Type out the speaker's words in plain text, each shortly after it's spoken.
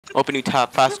Open new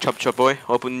tab, fast, chub boy.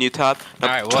 Open new tab. Now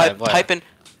Alright, what? Type in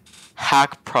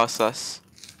hack process.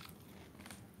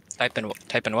 Type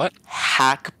in what?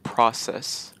 Hack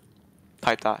process.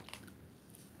 Type that.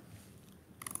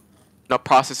 No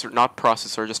processor, not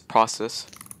processor, just process.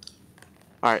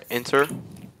 Alright, enter.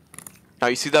 Now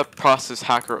you see that process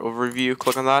hacker overview,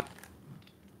 click on that.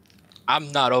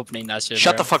 I'm not opening that shit.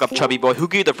 Shut bro. the fuck up, chubby boy. Who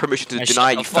gave you the permission to Hey, deny,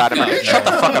 shut you the fat fuck American? up, Shut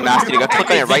the bro. fuck up, nasty nigga.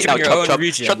 Click on it right now, Your chub own chub.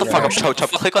 region, Shut the bro. fuck up, Shut chub the chub.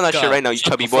 fuck Click on that shit up. right now, you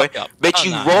Shut chubby the boy. fuck up. Bitch,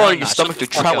 you Nah, roll nah, in your nah, stomach shut to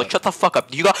the fuck travel. up. Shut the fuck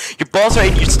up. You got your balls are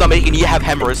in your stomach and you have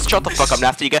hemorrhoids. Shut the fuck up,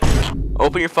 nasty nigga.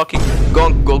 Open your fucking go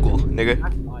on Google,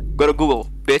 nigga. Go to Google,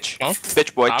 bitch. Huh?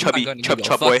 Bitch boy, I'm not chubby, going to chub Google.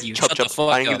 chub boy, Fuck you. chub Shut the chub. fuck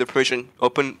I didn't give up. you the permission.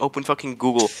 Open fucking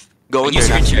Google. Go in You there,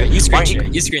 screen nasty share. nigga. You screen Why share.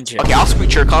 you- You screen share. Okay, I'll screen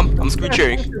share, come. I'm screen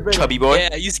sharing. Chubby boy.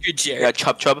 Yeah, you screen share. Yeah,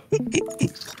 chub chub.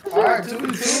 Alright,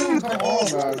 2v2. Come on,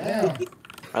 bro. Damn. Alright,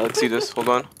 let's see this. Hold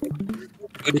on.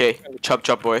 Okay, chub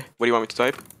boy. What do you want me to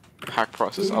type? Hack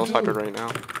process. I'll type it right now.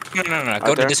 No. Go Right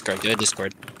to there? Discord. Go to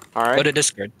Discord. Go Alright. to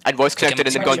Discord. I'd voice Click connected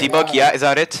and then on go on debug. Yeah, is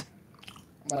that it?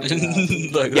 Look,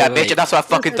 Yeah, wait. bitch, that's what I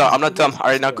fucking thought. I'm not dumb.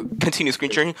 Alright, now continue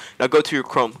screen sharing. Now go to your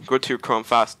Chrome. Go to your Chrome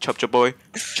fast. Chub boy.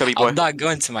 Chubby boy. I'm not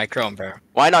going to my Chrome, bro.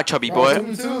 Why not, chubby boy?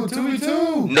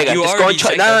 2v2. Nigga, You just go on already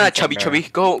checked no, everything, chubby, bro. chubby.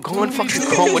 Go on fucking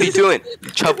Chrome. What are you doing?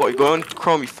 Chub boy, go on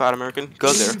Chrome, you fat American.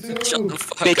 Go there. Shut the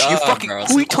fuck Bitch, up, you fucking. bro.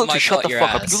 Who you It's telling not to my shut the fault,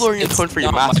 fuck up? ass. You lowering your It's tone for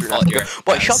your not my master. fault, your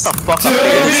Boy, shut ass. the fuck up,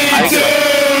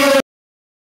 nigga.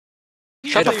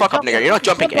 Shut the fuck up, nigga. You're not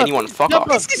jumping anyone. Fuck off.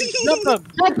 Jump him!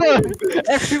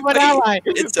 Everyone ally!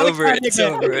 It's Fuck over. that It's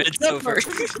nigga. over. It's Jump over. him.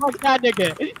 Fuck that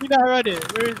nigga! You're not running.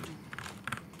 Where is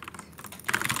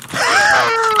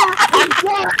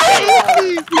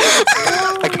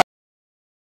he?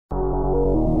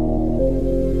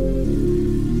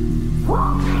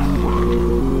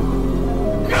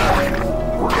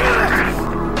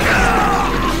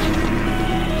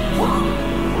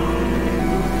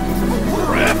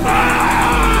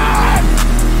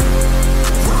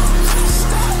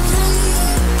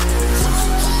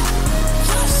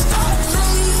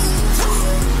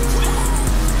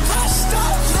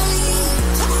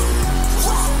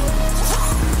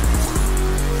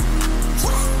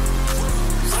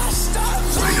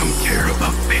 I don't care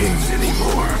about pain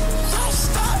anymore.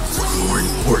 More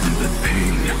important than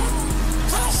pain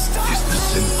is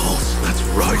this impulse that's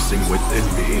rising within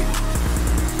me.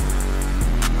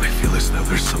 I feel as though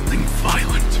there's something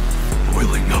violent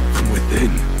boiling up from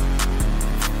within.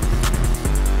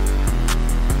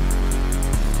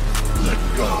 Let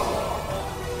go.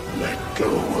 Let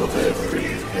go of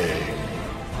everything.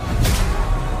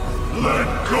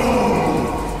 Let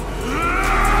go!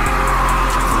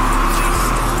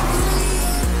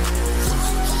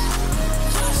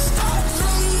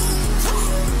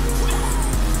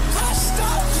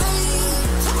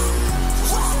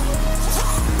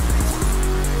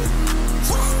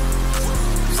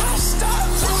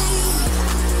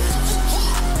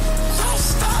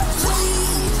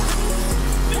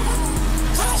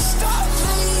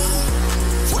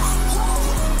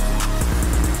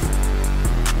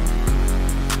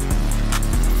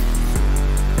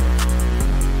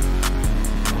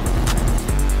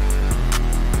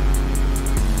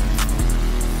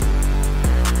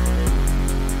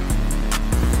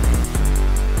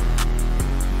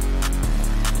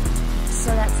 So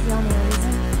that's the only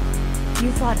reason?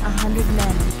 You fought 100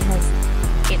 men because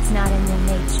it's not in your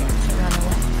nature to run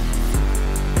away.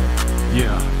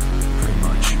 Yeah, pretty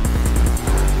much.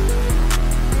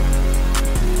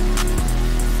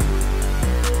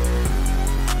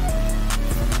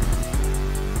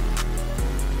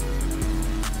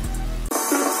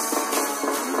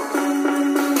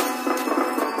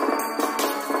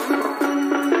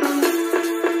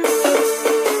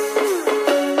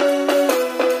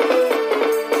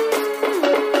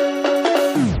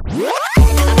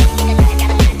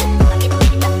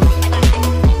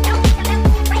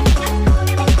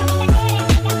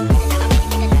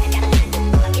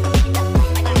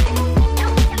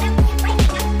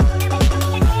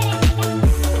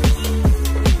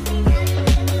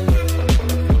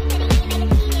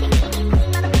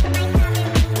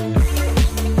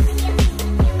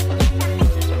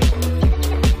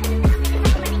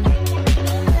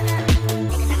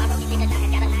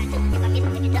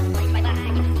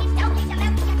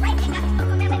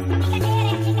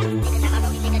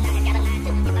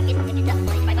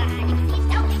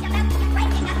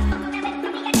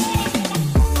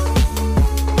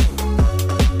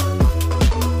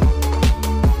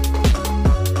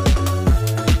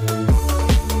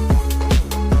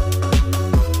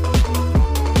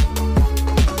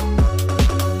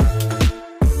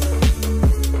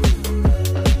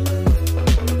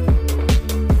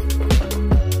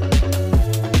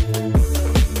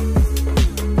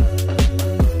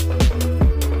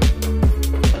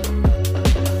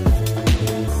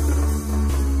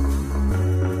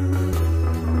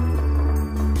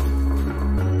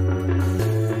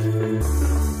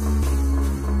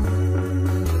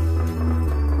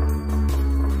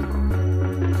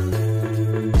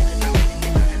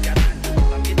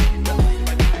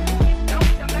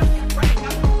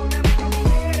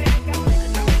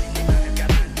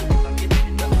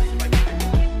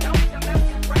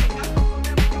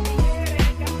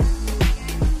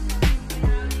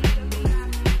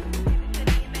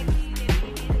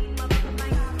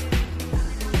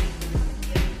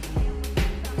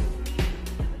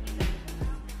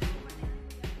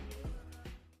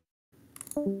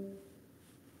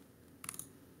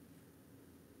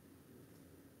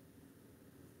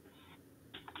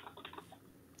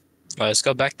 Let's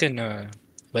go back to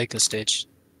Lego stage.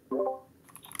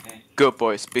 Good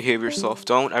boys, behave yourself.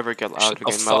 Don't ever get loud Shut the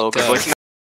again, my little fuck up. boys.